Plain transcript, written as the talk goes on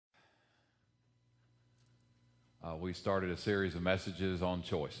We started a series of messages on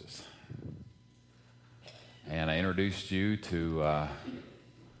choices. And I introduced you to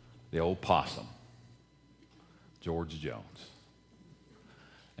the old possum, George Jones.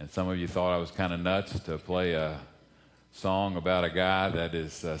 And some of you thought I was kind of nuts to play a song about a guy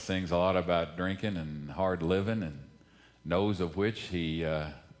that sings a lot about drinking and hard living and knows of which he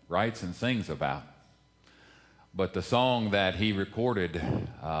writes and sings about. But the song that he recorded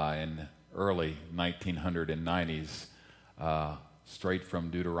in early 1990s, straight from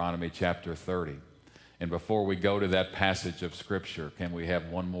Deuteronomy chapter 30. And before we go to that passage of Scripture, can we have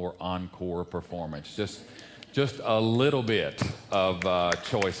one more encore performance? Just a little bit of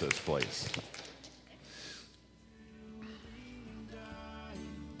choices, please.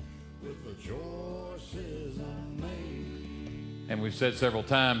 And we've said several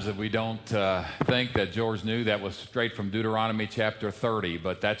times that we don't think that George knew that was straight from Deuteronomy chapter 30,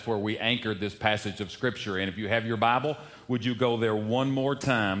 but that's where we anchored this passage of Scripture. And if you have your Bible, would you go there one more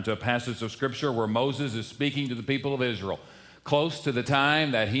time to a passage of Scripture where Moses is speaking to the people of Israel, close to the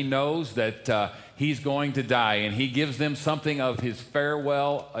time that he knows that he's going to die, and he gives them something of his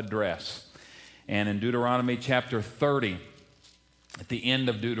farewell address. And in Deuteronomy chapter 30, at the end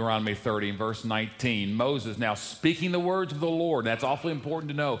of Deuteronomy 30, in verse 19, Moses now speaking the words of the Lord. That's awfully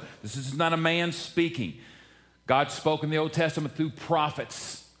important to know. This is not a man speaking. God spoke in the Old Testament through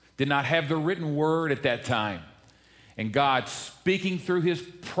prophets, did not have the written word at that time. And God speaking through his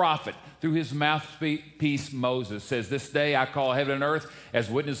prophet, through his mouthpiece Moses, says, "This day I call heaven and earth as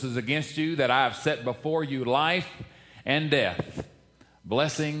witnesses against you that I have set before you life and death,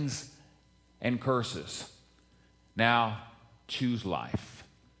 blessings and curses. Now choose life,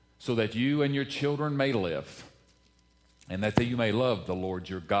 so that you and your children may live, and that you may love the Lord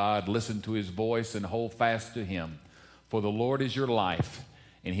your God, listen to his voice, and hold fast to him. For the Lord is your life,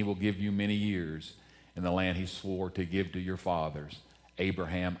 and he will give you many years in the land he swore to give to your fathers,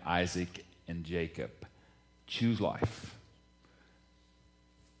 Abraham, Isaac, and Jacob." Choose life.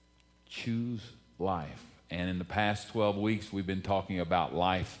 Choose life. And in the past 12 weeks, we've been talking about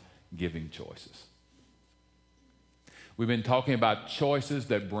life-giving choices. We've been talking about choices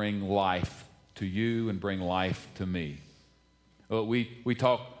that bring life to you and bring life to me. We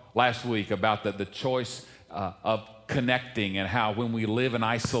talked last week about the choice of connecting, and how when we live in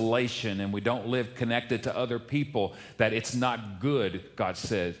isolation and we don't live connected to other people, that it's not good, God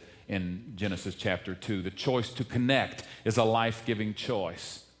says in Genesis chapter 2. The choice to connect is a life-giving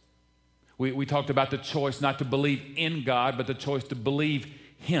choice. We talked about the choice not to believe in God, but the choice to believe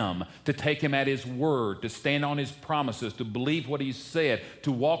him, to take him at his word, to stand on his promises, to believe what he said,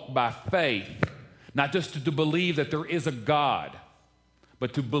 to walk by faith, not just to believe that there is a God,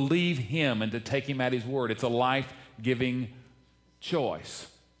 but to believe him and to take him at his word. It's a life-giving choice.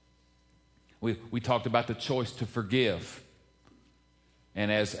 We talked about the choice to forgive.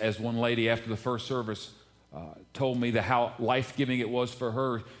 And as one lady after the first service told me how life-giving it was for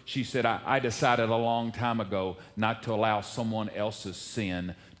her, she said, I decided a long time ago not to allow someone else's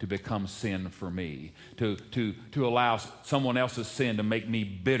sin to become sin for me, to allow someone else's sin to make me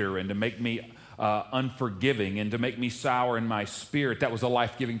bitter and to make me unforgiving and to make me sour in my spirit. That was a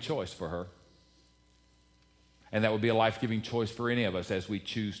life-giving choice for her. And that would be a life-giving choice for any of us as we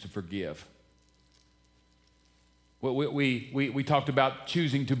choose to forgive. We talked about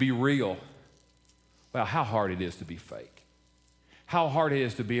choosing to be real. Well, how hard it is to be fake. How hard it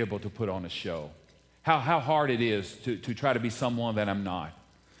is to be able to put on a show. How hard it is to try to be someone that I'm not.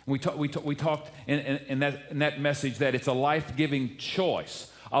 We talked in that message that it's a life-giving choice.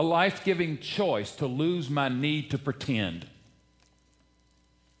 A life-giving choice to lose my need to pretend.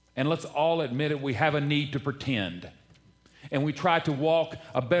 And let's all admit it, we have a need to pretend. And we try to walk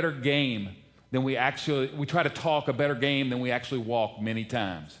a better game than we try to talk a better game than we actually walk many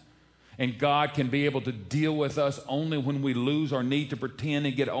times. And God can be able to deal with us only when we lose our need to pretend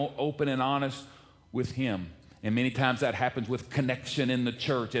and get open and honest with him. And many times that happens with connection in the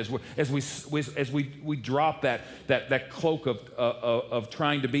church as we drop that cloak of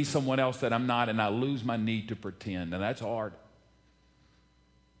trying to be someone else that I'm not, and I lose my need to pretend. And that's hard.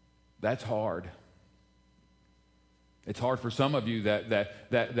 That's hard. It's hard for some of you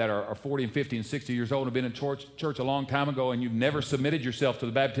that are 40 and 50 and 60 years old and have been in church a long time ago, and you've never submitted yourself to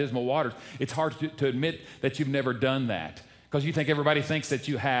the baptismal waters. It's hard to admit that you've never done that because you think everybody thinks that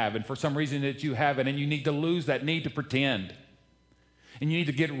you have, and for some reason that you haven't, and you need to lose that need to pretend. And you need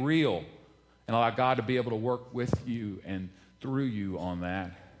to get real and allow God to be able to work with you and through you on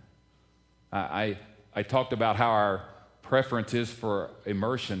that. I talked about how our preference is for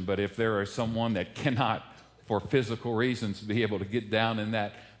immersion, but if there is someone that cannot, for physical reasons, be able to get down in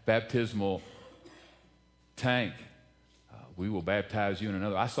that baptismal tank. We will baptize you in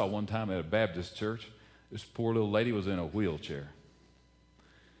another. I saw one time at a Baptist church, this poor little lady was in a wheelchair.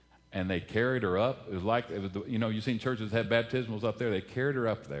 And they carried her up. It was like, you've seen churches that have baptismals up there. They carried her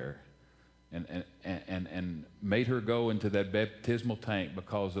up there and made her go into that baptismal tank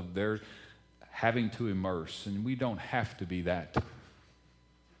because of their having to immerse. And we don't have to be that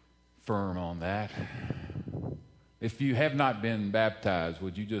firm on that. If you have not been baptized,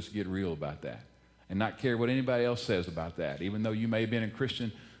 would you just get real about that and not care what anybody else says about that? Even though you may have been a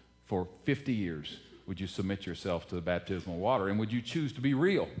Christian for 50 years, would you submit yourself to the baptismal water? And would you choose to be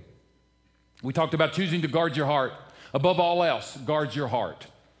real? We talked about choosing to guard your heart. Above all else, guard your heart.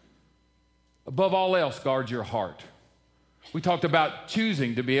 Above all else, guard your heart. We talked about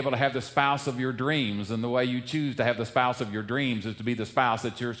choosing to be able to have the spouse of your dreams, and the way you choose to have the spouse of your dreams is to be the spouse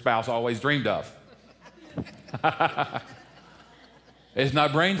that your spouse always dreamed of. It's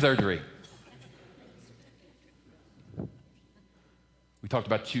not brain surgery. We talked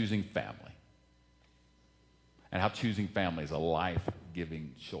about choosing family and how choosing family is a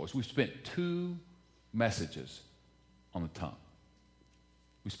life-giving choice. We spent 2 messages on the tongue.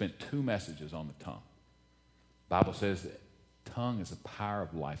 We spent 2 messages on the tongue. The Bible says that tongue is the power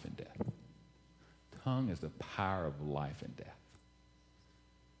of life and death. Tongue is the power of life and death.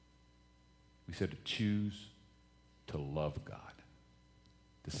 We said to choose to love God,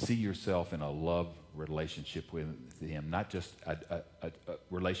 to see yourself in a love relationship with Him, not just a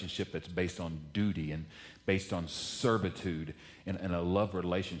relationship that's based on duty and based on servitude, and a love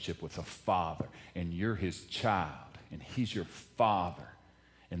relationship with a father, and you're His child, and He's your father,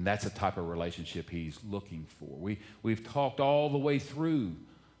 and that's the type of relationship He's looking for. We've talked all the way through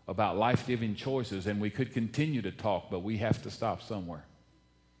about life-giving choices, and we could continue to talk, but we have to stop somewhere.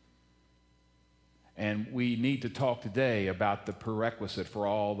 And we need to talk today about the prerequisite for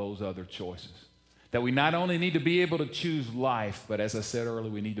all those other choices. That we not only need to be able to choose life, but as I said earlier,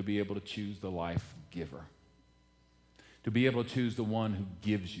 we need to be able to choose the life giver. To be able to choose the one who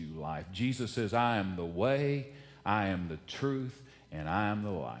gives you life. Jesus says, I am the way, I am the truth, and I am the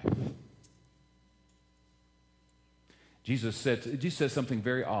life. Jesus said something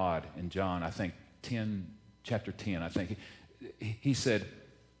very odd in John, I think, chapter 10, I think. He said,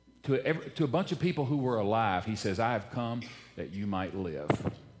 to a bunch of people who were alive, He says, I have come that you might live.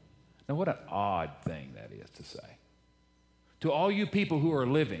 Now, what an odd thing that is to say. To all you people who are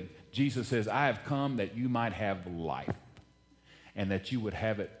living, Jesus says, I have come that you might have life and that you would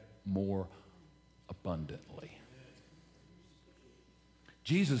have it more abundantly.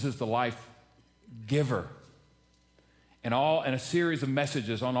 Jesus is the life giver. And a series of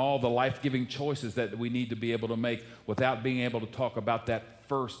messages on all the life-giving choices that we need to be able to make without being able to talk about that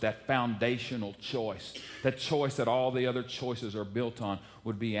first, that foundational choice, that choice that all the other choices are built on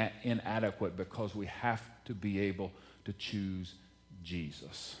would be inadequate, because we have to be able to choose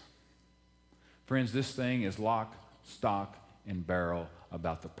Jesus. Friends, this thing is lock, stock, and barrel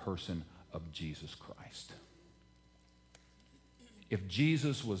about the person of Jesus Christ. If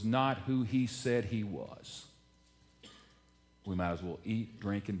Jesus was not who He said He was, we might as well eat,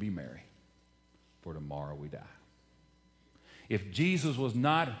 drink, and be merry, for tomorrow we die. If Jesus was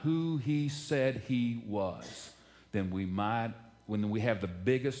not who He said He was, then when we have the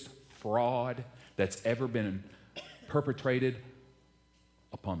biggest fraud that's ever been perpetrated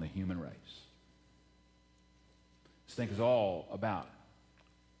upon the human race. This thing is all about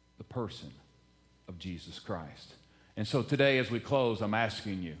the person of Jesus Christ. And so today, as we close, I'm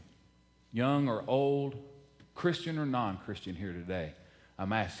asking you, young or old, Christian or non-Christian here today,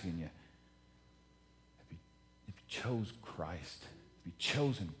 I'm asking you, if you chose Christ, if you've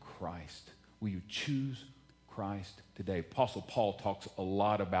chosen Christ, will you choose Christ today? Apostle Paul talks a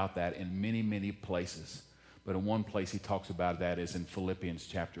lot about that in many, many places. But in one place he talks about that is in Philippians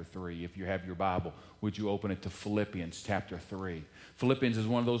chapter 3. If you have your Bible, would you open it to Philippians chapter 3? Philippians is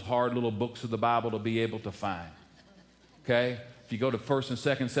one of those hard little books of the Bible to be able to find. Okay? If you go to 1st and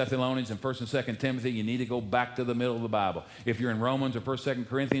 2nd Thessalonians and 1st and 2nd Timothy, you need to go back to the middle of the Bible. If you're in Romans or 1st, 2nd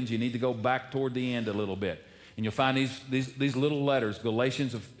Corinthians, you need to go back toward the end a little bit. And you'll find these little letters,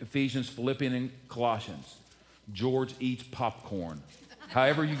 Galatians, Ephesians, Philippians, and Colossians. George eats popcorn.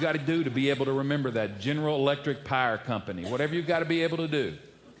 However you got to do to be able to remember that. General Electric Power Company. Whatever you've got to be able to do.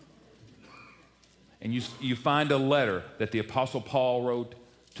 And you find a letter that the Apostle Paul wrote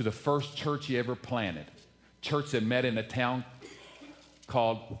to the first church he ever planted. Church that met in a town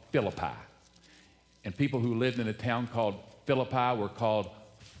called Philippi. And people who lived in a town called Philippi were called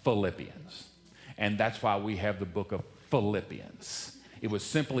Philippians. And that's why we have the book of Philippians. It was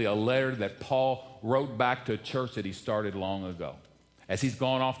simply a letter that Paul wrote back to a church that he started long ago. As he's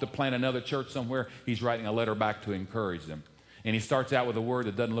gone off to plant another church somewhere, he's writing a letter back to encourage them. And he starts out with a word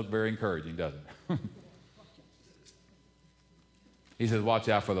that doesn't look very encouraging, does it? He says, watch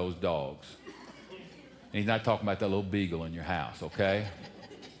out for those dogs. And he's not talking about that little beagle in your house, okay?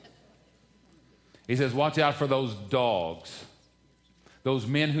 He says, watch out for those dogs, those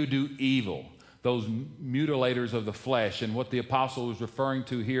men who do evil, those mutilators of the flesh. And what the apostle was referring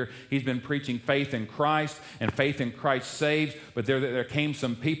to here, he's been preaching faith in Christ, and faith in Christ saves, but there came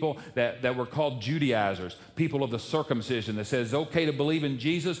some people that were called Judaizers, people of the circumcision, that says it's okay to believe in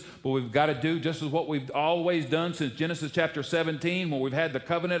Jesus, but we've got to do just as what we've always done since Genesis chapter 17, when we've had the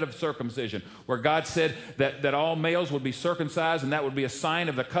covenant of circumcision, where God said that all males would be circumcised, and that would be a sign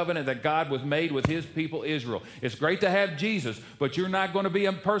of the covenant that God was made with his people Israel. It's great to have Jesus, but you're not going to be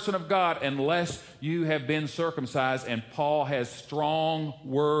a person of God unless you have been circumcised. And Paul has strong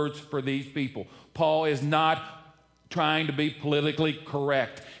words for these people. Paul is not trying to be politically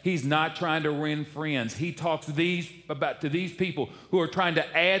correct. He's not trying to win friends. He talks to these people who are trying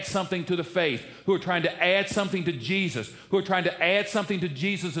to add something to the faith, who are trying to add something to Jesus, who are trying to add something to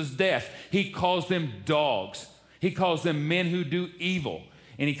Jesus' death. He calls them dogs. He calls them men who do evil.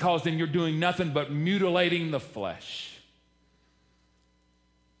 And he calls them, you're doing nothing but mutilating the flesh.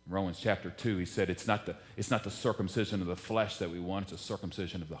 Romans chapter 2, he said it's not the circumcision of the flesh that we want, it's a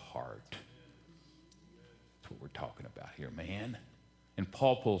circumcision of the heart. That's what we're talking about here, man. And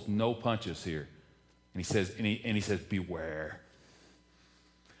Paul pulls no punches here. And he says, beware.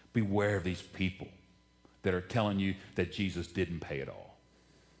 Beware of these people that are telling you that Jesus didn't pay it all.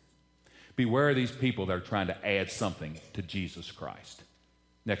 Beware of these people that are trying to add something to Jesus Christ.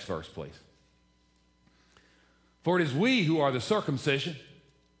 Next verse, please. For it is we who are the circumcision.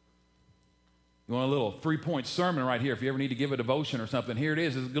 You want a little 3-point sermon right here if you ever need to give a devotion or something. Here it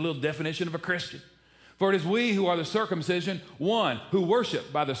is. It's a little definition of a Christian. For it is we who are the circumcision, one, who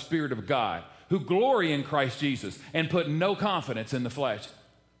worship by the Spirit of God, who glory in Christ Jesus, and put no confidence in the flesh.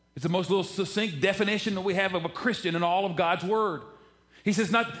 It's the most little succinct definition that we have of a Christian in all of God's Word. He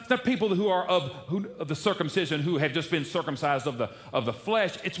says it's not people who are of the circumcision who have just been circumcised of the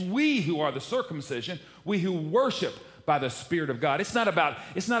flesh. It's we who are the circumcision, we who worship by the Spirit of God. It's not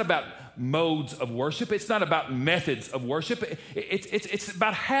about modes of worship. It's not about methods of worship. It's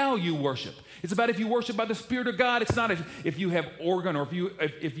about how you worship. It's about if you worship by the Spirit of God. It's not if you have organ or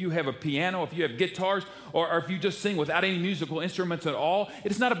if you have a piano, if you have guitars, or if you just sing without any musical instruments at all.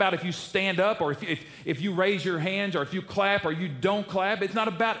 It's not about if you stand up or if you raise your hands or if you clap or you don't clap. It's not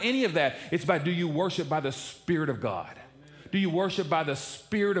about any of that. It's about, do you worship by the Spirit of God? Do you worship by the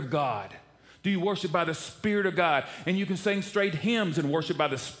Spirit of God? Do you worship by the Spirit of God? And you can sing straight hymns and worship by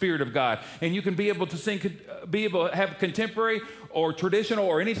the Spirit of God. And you can be able to have contemporary or traditional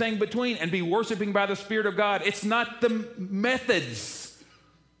or anything between and be worshiping by the Spirit of God. It's not the methods.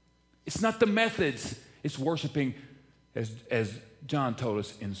 It's not the methods. It's worshiping, as John told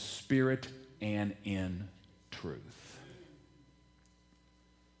us, in spirit and in truth.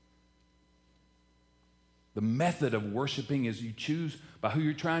 The method of worshiping is you choose by who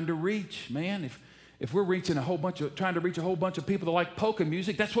you're trying to reach, man. If we're trying to reach a whole bunch of people that like polka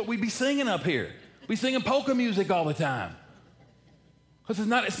music, that's what we'd be singing up here. We singing polka music all the time. Because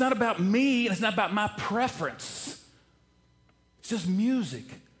it's not about me, and it's not about my preference. It's just music.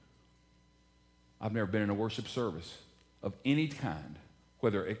 I've never been in a worship service of any kind,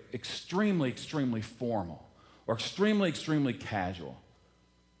 whether extremely, extremely formal or extremely, extremely casual.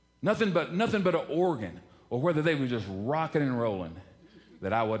 Nothing but an organ, or whether they were just rocking and rolling,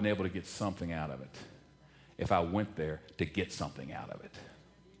 that I wasn't able to get something out of it if I went there to get something out of it.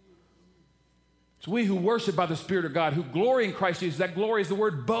 It's we who worship by the Spirit of God, who glory in Christ Jesus. That glory is the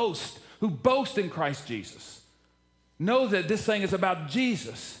word boast, who boast in Christ Jesus. Know that this thing is about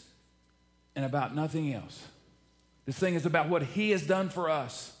Jesus and about nothing else. This thing is about what He has done for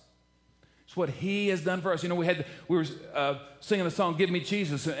us. It's what He has done for us. You know, we were singing the song, Give Me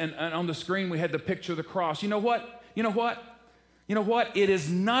Jesus, and on the screen we had the picture of the cross. You know what? It is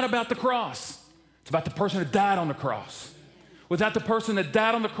not about the cross. It's about the person who died on the cross. Without the person that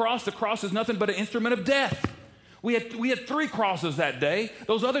died on the cross is nothing but an instrument of death. We had 3 crosses that day.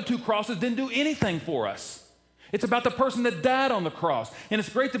 Those other 2 crosses didn't do anything for us. It's about the person that died on the cross. And it's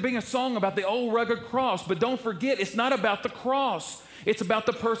great to bring a song about the old rugged cross, but don't forget, it's not about the cross. It's about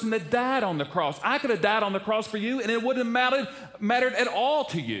the person that died on the cross. I could have died on the cross for you, and it wouldn't have mattered at all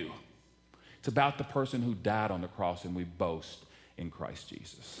to you. It's about the person who died on the cross, and we boast in Christ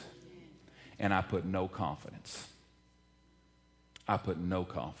Jesus. And I put no confidence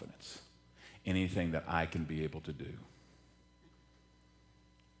in anything that I can be able to do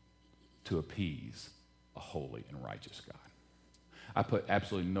to appease a holy and righteous God. I put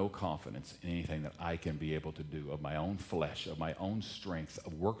absolutely no confidence in anything that I can be able to do of my own flesh, of my own strength,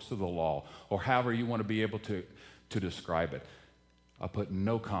 of works of the law, or however you want to be able to describe it. I put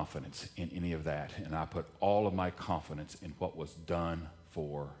no confidence in any of that, and I put all of my confidence in what was done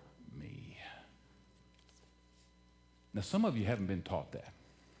for me. Now, some of you haven't been taught that.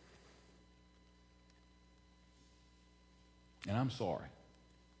 And I'm sorry.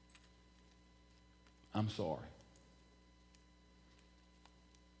 I'm sorry.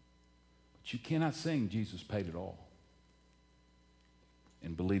 But you cannot sing Jesus paid it all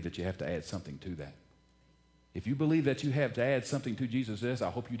and believe that you have to add something to that. If you believe that you have to add something to Jesus' this, I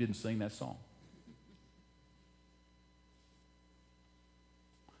hope you didn't sing that song.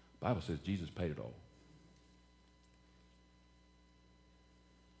 The Bible says Jesus paid it all.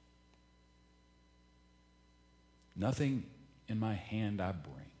 Nothing in my hand I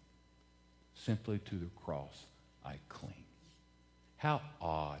bring, simply to the cross I cling. How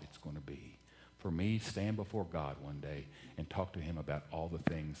odd it's going to be for me to stand before God one day and talk to him about all the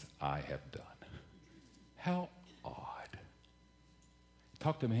things I have done. How odd.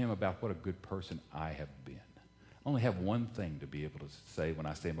 Talk to him about what a good person I have been. I only have one thing to be able to say when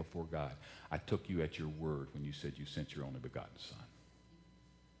I stand before God. I took you at your word when you said you sent your only begotten Son.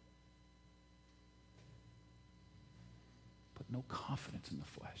 But no confidence in the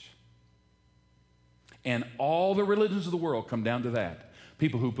flesh. And all the religions of the world come down to that.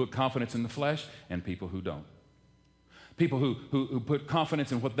 People who put confidence in the flesh and people who don't. People who put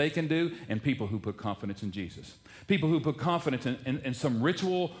confidence in what they can do and people who put confidence in Jesus. People who put confidence in some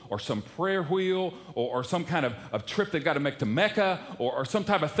ritual or some prayer wheel or some kind of trip they've got to make to Mecca or some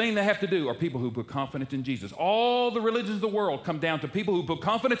type of thing they have to do, or people who put confidence in Jesus. All the religions of the world come down to people who put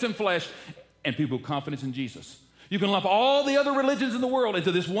confidence in flesh and people who put confidence in Jesus. You can lump all the other religions in the world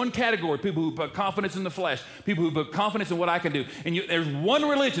into this one category: people who put confidence in the flesh, people who put confidence in what I can do. And there's one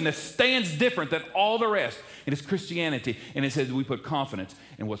religion that stands different than all the rest, and it's Christianity. And it says we put confidence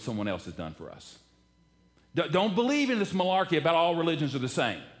in what someone else has done for us. Don't believe in this malarkey about all religions are the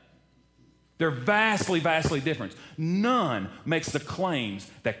same. They're vastly, vastly different. None makes the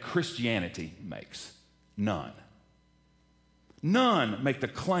claims that Christianity makes. None. None make the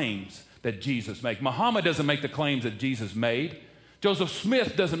claims that Jesus made. Muhammad doesn't make the claims that Jesus made. Joseph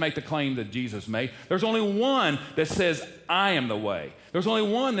Smith doesn't make the claim that Jesus made. There's only one that says, I am the way. There's only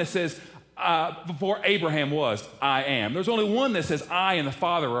one that says, before Abraham was, I am. There's only one that says, I and the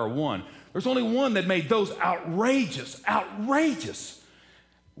Father are one. There's only one that made those outrageous,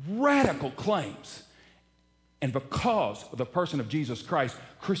 radical claims. And because of the person of Jesus Christ,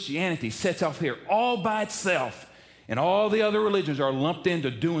 Christianity sets out here all by itself. And all the other religions are lumped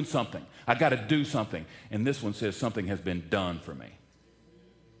into doing something. I got to do something. And this one says something has been done for me.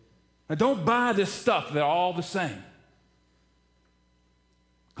 Now don't buy this stuff. They're all the same.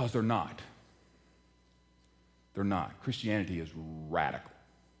 Because they're not. They're not. Christianity is radical.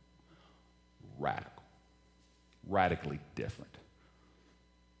 Radical. Radically different.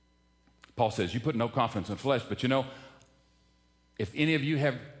 Paul says, you put no confidence in flesh, but you know, if any of you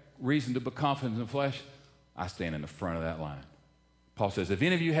have reason to put confidence in flesh, I stand in the front of that line. Paul says, if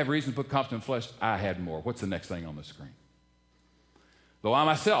any of you have reason to put confidence in flesh, I had more. What's the next thing on the screen? Though I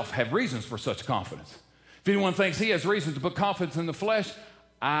myself have reasons for such confidence. If anyone thinks he has reason to put confidence in the flesh,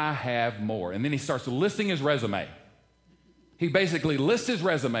 I have more. And then he starts listing his resume. He basically lists his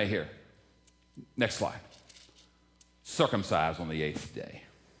resume here. Next slide. Circumcised on the 8th day.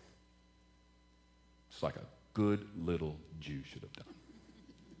 It's like a good little Jew should have done.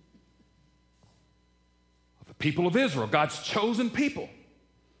 The people of Israel, God's chosen people.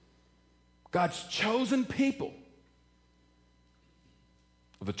 God's chosen people.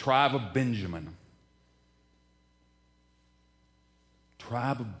 Of the tribe of Benjamin.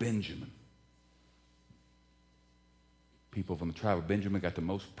 Tribe of Benjamin. People from the tribe of Benjamin got the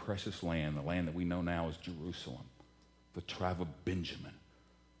most precious land, the land that we know now as Jerusalem. The tribe of Benjamin.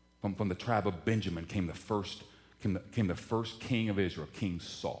 From the tribe of Benjamin came the first king of Israel, King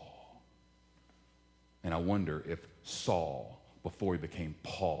Saul. And I wonder if Saul, before he became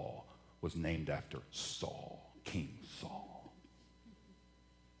Paul, was named after Saul, King Saul.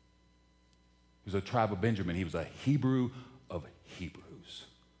 He was a tribe of Benjamin. He was a Hebrew of Hebrews.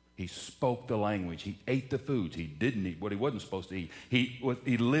 He spoke the language. He ate the foods. He didn't eat what he wasn't supposed to eat.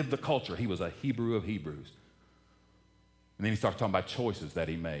 He lived the culture. He was a Hebrew of Hebrews. And then he starts talking about choices that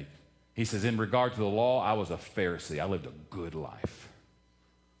he made. He says, in regard to the law, I was a Pharisee. I lived a good life.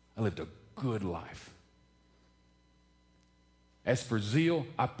 I lived a good life. As for zeal,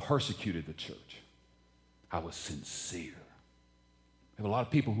 I persecuted the church. I was sincere. We have a lot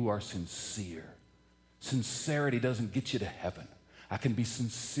of people who are sincere. Sincerity doesn't get you to heaven. I can be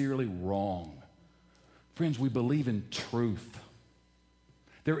sincerely wrong. Friends, we believe in truth.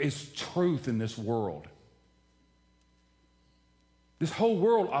 There is truth in this world. This whole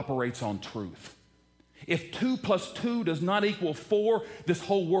world operates on truth. If 2 plus 2 does not equal 4, this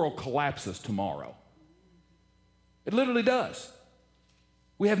whole world collapses tomorrow. It literally does.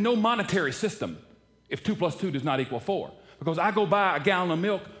 We have no monetary system if 2 plus 2 does not equal 4. Because I go buy a gallon of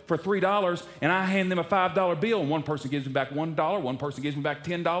milk for $3 and I hand them a $5 bill and one person gives me back $1, one person gives me back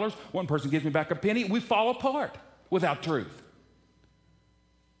 $10, one person gives me back a penny. We fall apart without truth.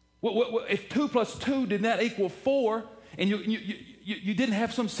 If 2 plus 2 did not equal 4 and you didn't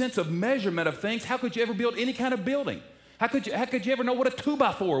have some sense of measurement of things, how could you ever build any kind of building? How could you ever know what a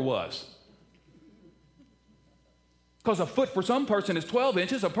 2x4 was? Because a foot for some person is 12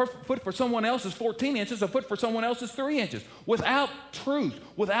 inches, a foot for someone else is 14 inches, a foot for someone else is 3 inches. Without truth,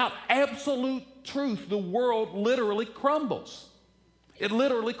 without absolute truth, the world literally crumbles. It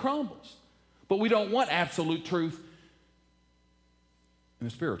literally crumbles. But we don't want absolute truth in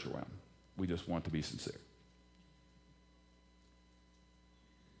the spiritual realm. We just want to be sincere.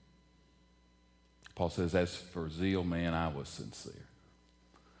 Paul says, as for zeal, man, I was sincere.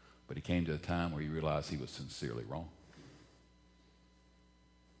 But he came to a time where he realized he was sincerely wrong.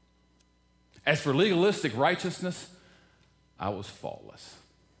 As for legalistic righteousness, I was faultless.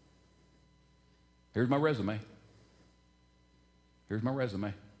 Here's my resume. Here's my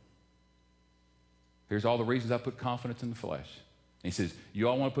resume. Here's all the reasons I put confidence in the flesh. And he says, you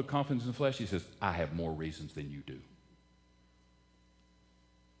all want to put confidence in the flesh? He says, I have more reasons than you do.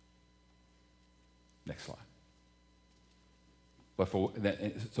 Next slide. But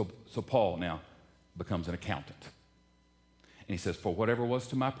so Paul now becomes an accountant. And he says, for whatever was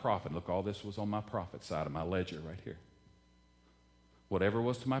to my profit, look, all this was on my profit side of my ledger right here. Whatever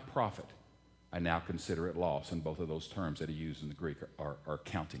was to my profit, I now consider it loss. And both of those terms that he used in the Greek are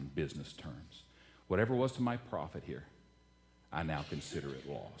accounting business terms. Whatever was to my profit here, I now consider it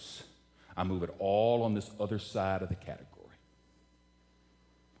loss. I move it all on this other side of the category.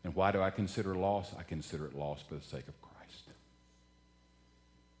 And why do I consider loss? I consider it loss for the sake of Christ.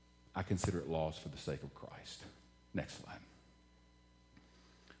 I consider it loss for the sake of Christ. Next slide.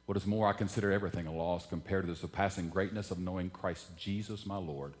 What is more, I consider everything a loss compared to the surpassing greatness of knowing Christ Jesus my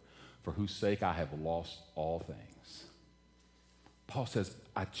Lord, for whose sake I have lost all things. Paul says,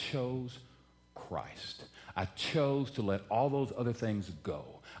 I chose Christ. I chose to let all those other things go.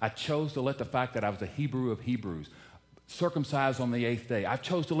 I chose to let the fact that I was a Hebrew of Hebrews, circumcised on the 8th day. I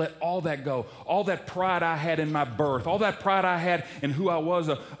chose to let all that go. All that pride I had in my birth, all that pride I had in who I was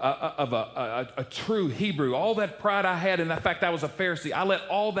of a true Hebrew, all that pride I had in the fact that I was a Pharisee, I let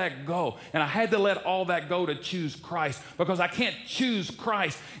all that go. And I had to let all that go to choose Christ, because I can't choose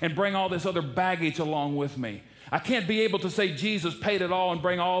Christ and bring all this other baggage along with me. I can't be able to say Jesus paid it all and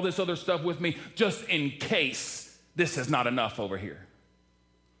bring all this other stuff with me just in case this is not enough over here.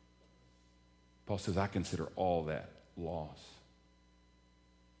 Paul says, I consider all that loss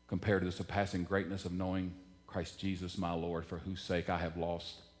compared to the surpassing greatness of knowing Christ Jesus my Lord, for whose sake I have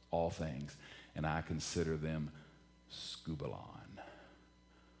lost all things, and I consider them scubalon,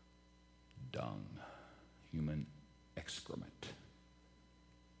 dung, human excrement.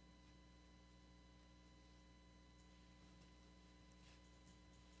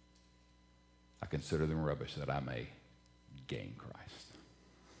 I consider them rubbish that I may gain Christ.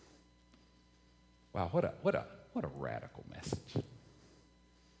 Wow, what a radical message.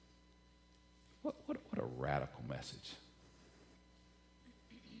 What a radical message.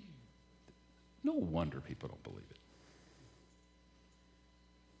 No wonder people don't believe it.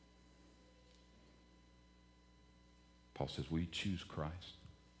 Paul says, will you choose Christ?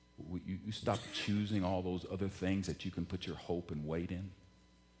 Will you stop choosing all those other things that you can put your hope and weight in?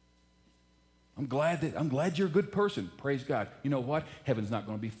 I'm glad you're a good person. Praise God. You know what? Heaven's not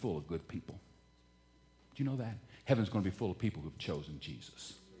going to be full of good people. Do you know that? Heaven's going to be full of people who've chosen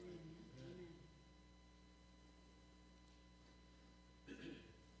Jesus.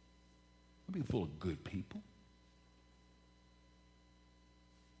 It'll be full of good people.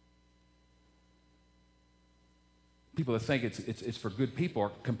 People that think it's for good people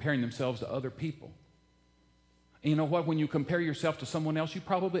are comparing themselves to other people. And you know what? When you compare yourself to someone else, you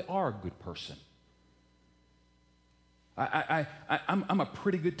probably are a good person. I'm a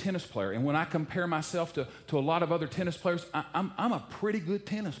pretty good tennis player, and when I compare myself to a lot of other tennis players, I'm a pretty good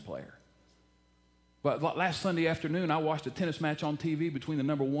tennis player. But last Sunday afternoon, I watched a tennis match on TV between the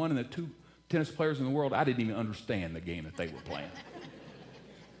number one and the two tennis players in the world. I didn't even understand the game that they were playing.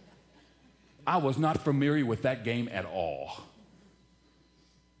 I was not familiar with that game at all.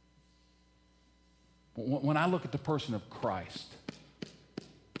 When I look at the person of Christ,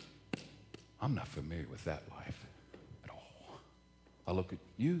 I'm not familiar with that life at all. I look at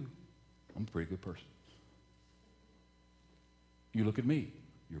you, I'm a pretty good person. You look at me,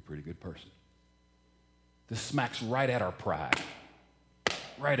 you're a pretty good person. This smacks right at our pride.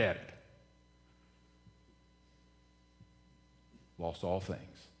 Right at it. Lost all things,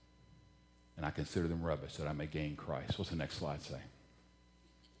 and I consider them rubbish that I may gain Christ. What's the next slide say?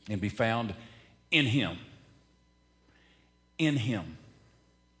 And be found in him. In him.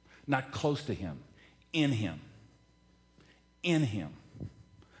 Not close to him. In him. In him.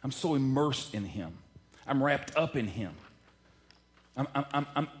 I'm so immersed in him. I'm wrapped up in him.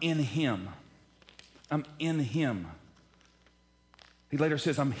 I'm in him. I'm in him. He later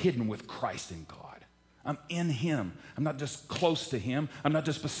says, I'm hidden with Christ in God. I'm in him. I'm not just close to him. I'm not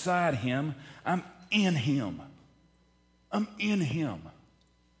just beside him. I'm in him. I'm in him.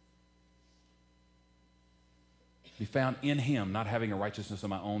 Be found in him, not having a righteousness of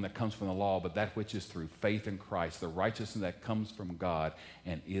my own that comes from the law, but that which is through faith in Christ, the righteousness that comes from God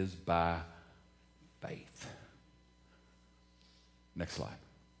and is by faith. Next slide.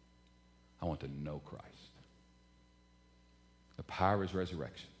 I want to know Christ. The power of his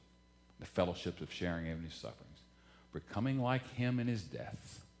resurrection, the fellowships of sharing in his sufferings, becoming like him in his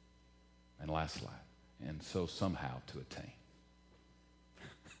deaths. And last slide. And so somehow to attain.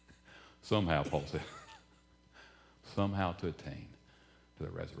 Somehow, Paul said. Somehow to attain to the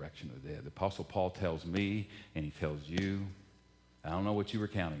resurrection of the dead. The Apostle Paul tells me, and he tells you, I don't know what you were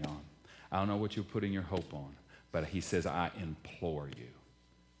counting on. I don't know what you're putting your hope on. But he says, I implore you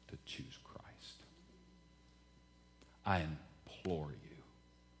to choose Christ. I implore you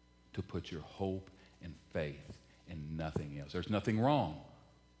to put your hope and faith in nothing else. There's nothing wrong.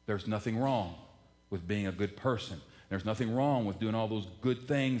 There's nothing wrong with being a good person. There's nothing wrong with doing all those good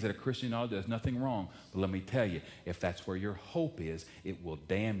things that a Christian ought to do. There's nothing wrong. But let me tell you, if that's where your hope is, it will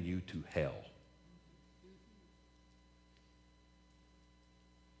damn you to hell.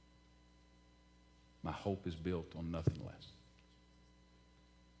 My hope is built on nothing less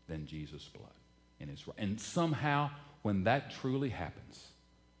than Jesus' blood. And somehow, when that truly happens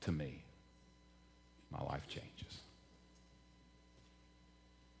to me, my life changes.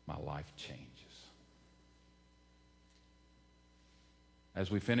 My life changes. As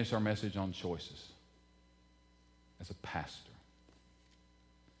we finish our message on choices, as a pastor,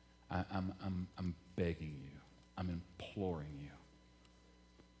 I'm begging you, I'm imploring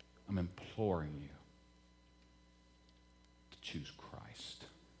you to choose Christ.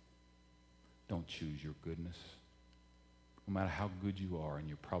 Don't choose your goodness. No matter how good you are, and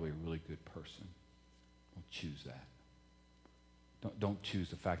you're probably a really good person, don't choose that. Don't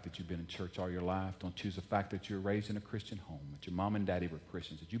choose the fact that you've been in church all your life. Don't choose the fact that you're raised in a Christian home, that your mom and daddy were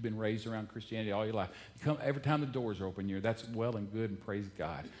Christians, that you've been raised around Christianity all your life. Every time the doors are open, that's well and good, and praise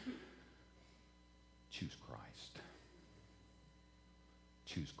God. Choose Christ.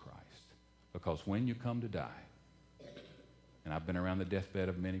 Choose Christ. Because when you come to die, and I've been around the deathbed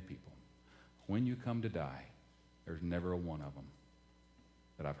of many people, when you come to die, there's never a one of them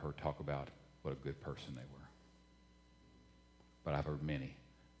that I've heard talk about what a good person they were. But I've heard many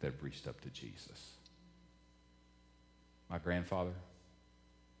that have reached up to Jesus. My grandfather,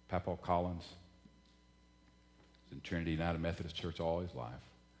 Papa Collins, was in Trinity United Methodist Church all his life.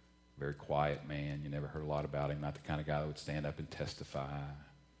 Very quiet man. You never heard a lot about him. Not the kind of guy that would stand up and testify.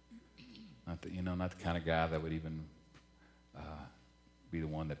 Not the kind of guy that would even be the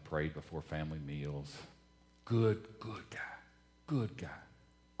one that prayed before family meals. Good guy,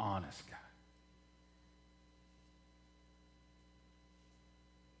 honest guy.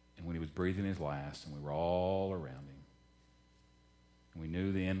 And when he was breathing his last, and we were all around him, and we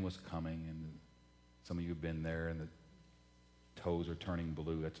knew the end was coming, and some of you have been there, and the toes are turning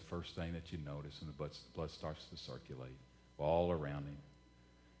blue. That's the first thing that you notice, and the blood starts to circulate. We're all around him.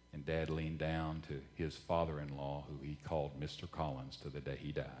 And Dad leaned down to his father-in-law, who he called Mr. Collins to the day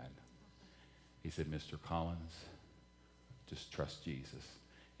he died. He said, Mr. Collins, just trust Jesus.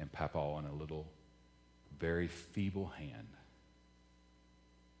 And Papa, in a little, very feeble hand,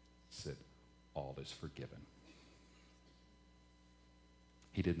 said, all is forgiven.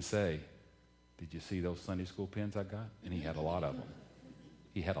 He didn't say, did you see those Sunday school pens I got? And he had a lot of them.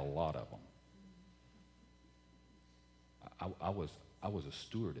 He had a lot of them. I was a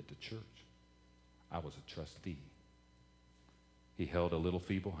steward at the church. I was a trustee. He held a little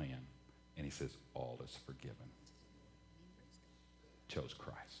feeble hand, and he says, all is forgiven. Chose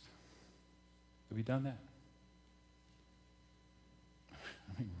Christ. Have you done that?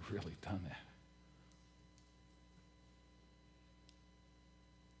 I mean, really done that.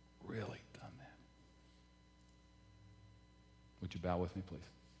 Really done that. Would you bow with me, please?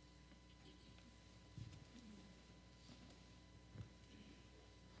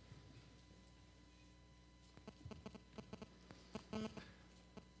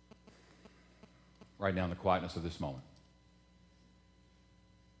 right now in the quietness of this moment.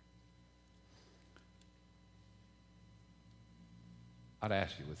 I'd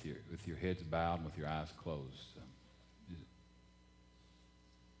ask you, with your heads bowed and with your eyes closed, is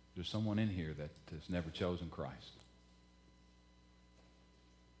there someone in here that has never chosen Christ?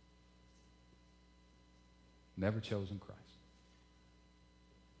 Never chosen Christ.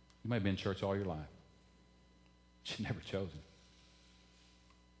 You may have been in church all your life, but you've never chosen.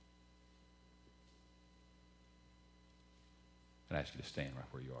 I'd ask you to stand right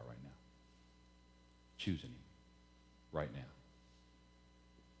where you are right now. Choosing Him right now.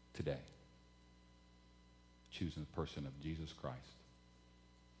 Today. Choosing the person of Jesus Christ.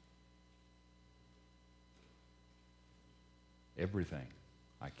 Everything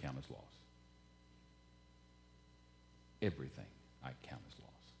I count as loss. Everything I count as loss.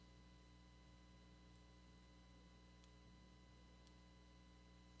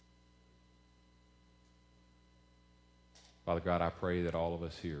 Father God, I pray that all of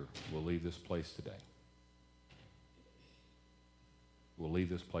us here will leave this place today. We'll leave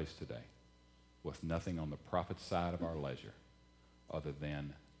this place today with nothing on the prophet's side of our ledger other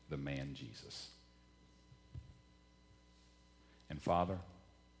than the man Jesus. And Father,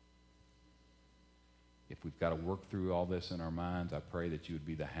 if we've got to work through all this in our minds, I pray that you would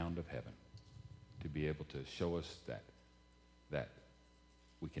be the hound of heaven to be able to show us that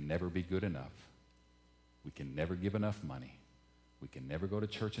we can never be good enough. We can never give enough money. We can never go to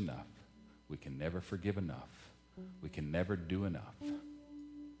church enough. We can never forgive enough. We can never do enough.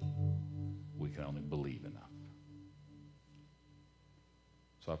 We can only believe enough.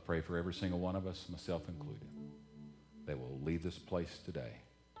 So I pray for every single one of us, myself included, that will leave this place today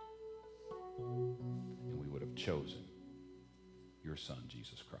and we would have chosen your Son,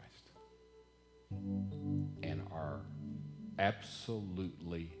 Jesus Christ, and are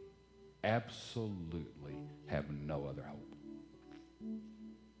absolutely have no other hope.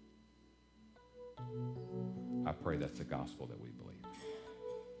 I pray that's the gospel that we believe.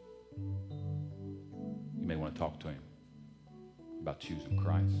 You may want to talk to him about choosing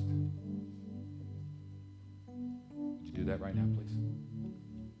Christ. Would you do that right now, please?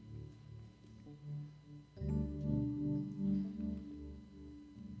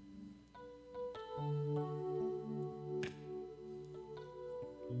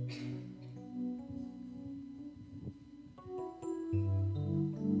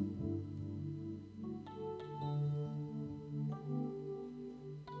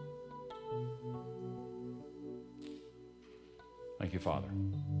 Thank you, Father,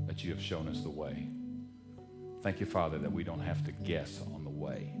 that you have shown us the way. Thank you, Father, that we don't have to guess on the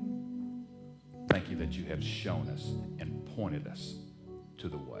way. Thank you that you have shown us and pointed us to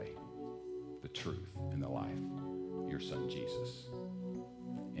the way, the truth, and the life, your Son, Jesus.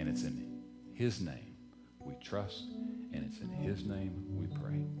 And it's in his name we trust, and it's in his name we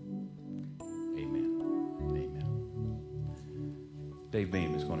pray. Amen. Amen. Dave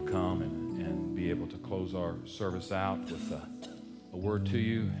Beam is going to come and be able to close our service out with a word to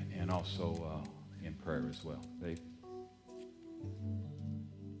you, and also in prayer as well. Dave?